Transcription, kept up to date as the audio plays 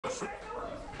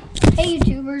Hey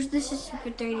YouTubers, this is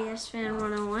Super 3DS Fan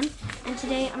 101, and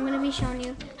today I'm going to be showing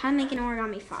you how to make an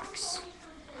origami fox.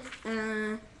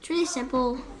 It's really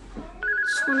simple.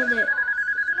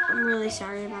 I'm really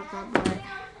sorry about that, but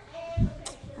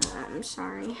I'm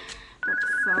sorry about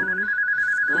the phone.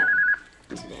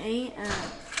 But today,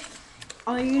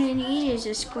 all you're going to need is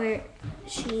a square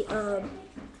sheet of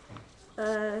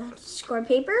square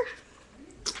paper.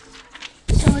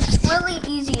 So it's really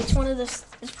easy. It's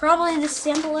probably the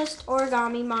simplest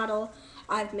origami model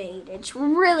I've made. It's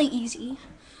really easy.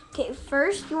 Okay,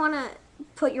 first you want to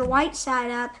put your white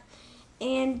side up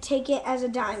and take it as a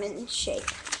diamond shape.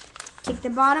 Take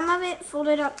the bottom of it, fold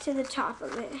it up to the top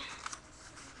of it.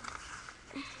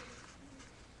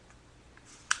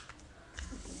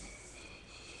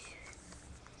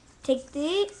 Take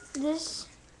this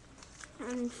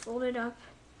and fold it up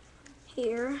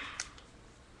here.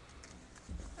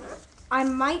 I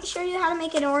might show you how to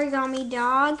make an origami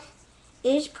dog.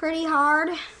 It is pretty hard,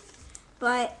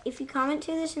 but if you comment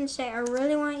to this and say, I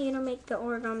really want you to make the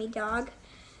origami dog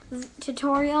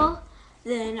tutorial,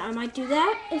 then I might do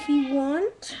that if you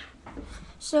want.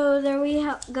 So there we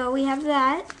go, we have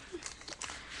that.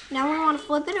 Now we want to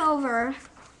flip it over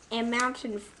and mount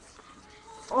and,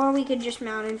 or we could just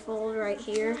mount and fold right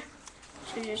here.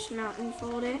 So just mount and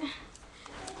fold it.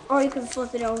 Or you can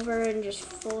flip it over and just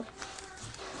fold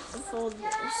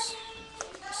this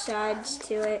sides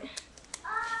to it.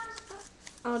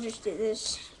 I'll just do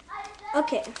this.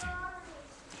 Okay.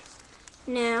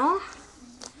 Now,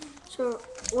 so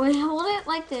we hold it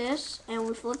like this and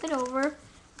we flip it over,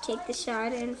 take the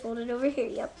side and fold it over here.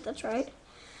 Yep, that's right.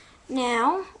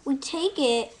 Now, we take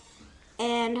it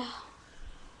and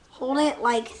hold it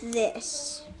like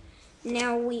this.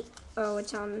 Now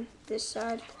it's on this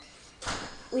side.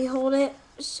 We hold it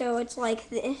so it's like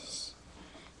this.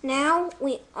 Now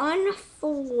we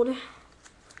unfold.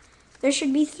 There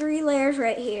should be 3 layers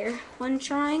right here. One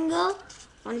triangle,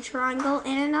 and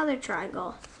another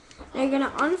triangle. Now you're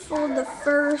gonna unfold the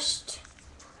first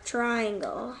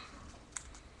triangle.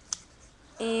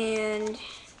 And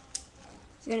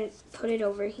you're gonna put it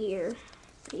over here,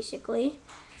 basically.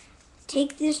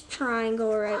 Take this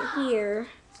triangle right here,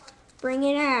 bring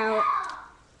it out,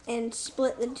 and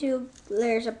split the 2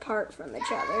 layers apart from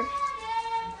each other.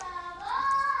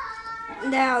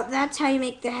 Now, that's how you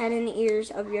make the head and ears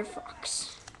of your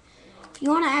fox. If you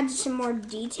want to add some more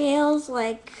details,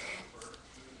 like,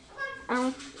 I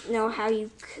don't know how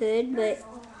you could, but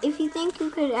if you think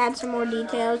you could add some more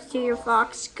details to your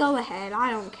fox, go ahead. I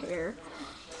don't care.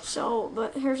 So,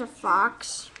 but here's a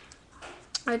fox.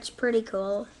 It's pretty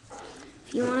cool.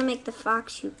 If you want to make the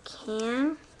fox, you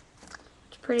can.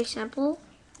 It's pretty simple.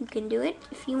 You can do it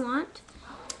if you want.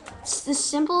 It's the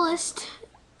simplest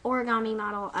origami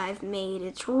model I've made.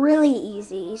 It's really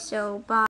easy, so bye.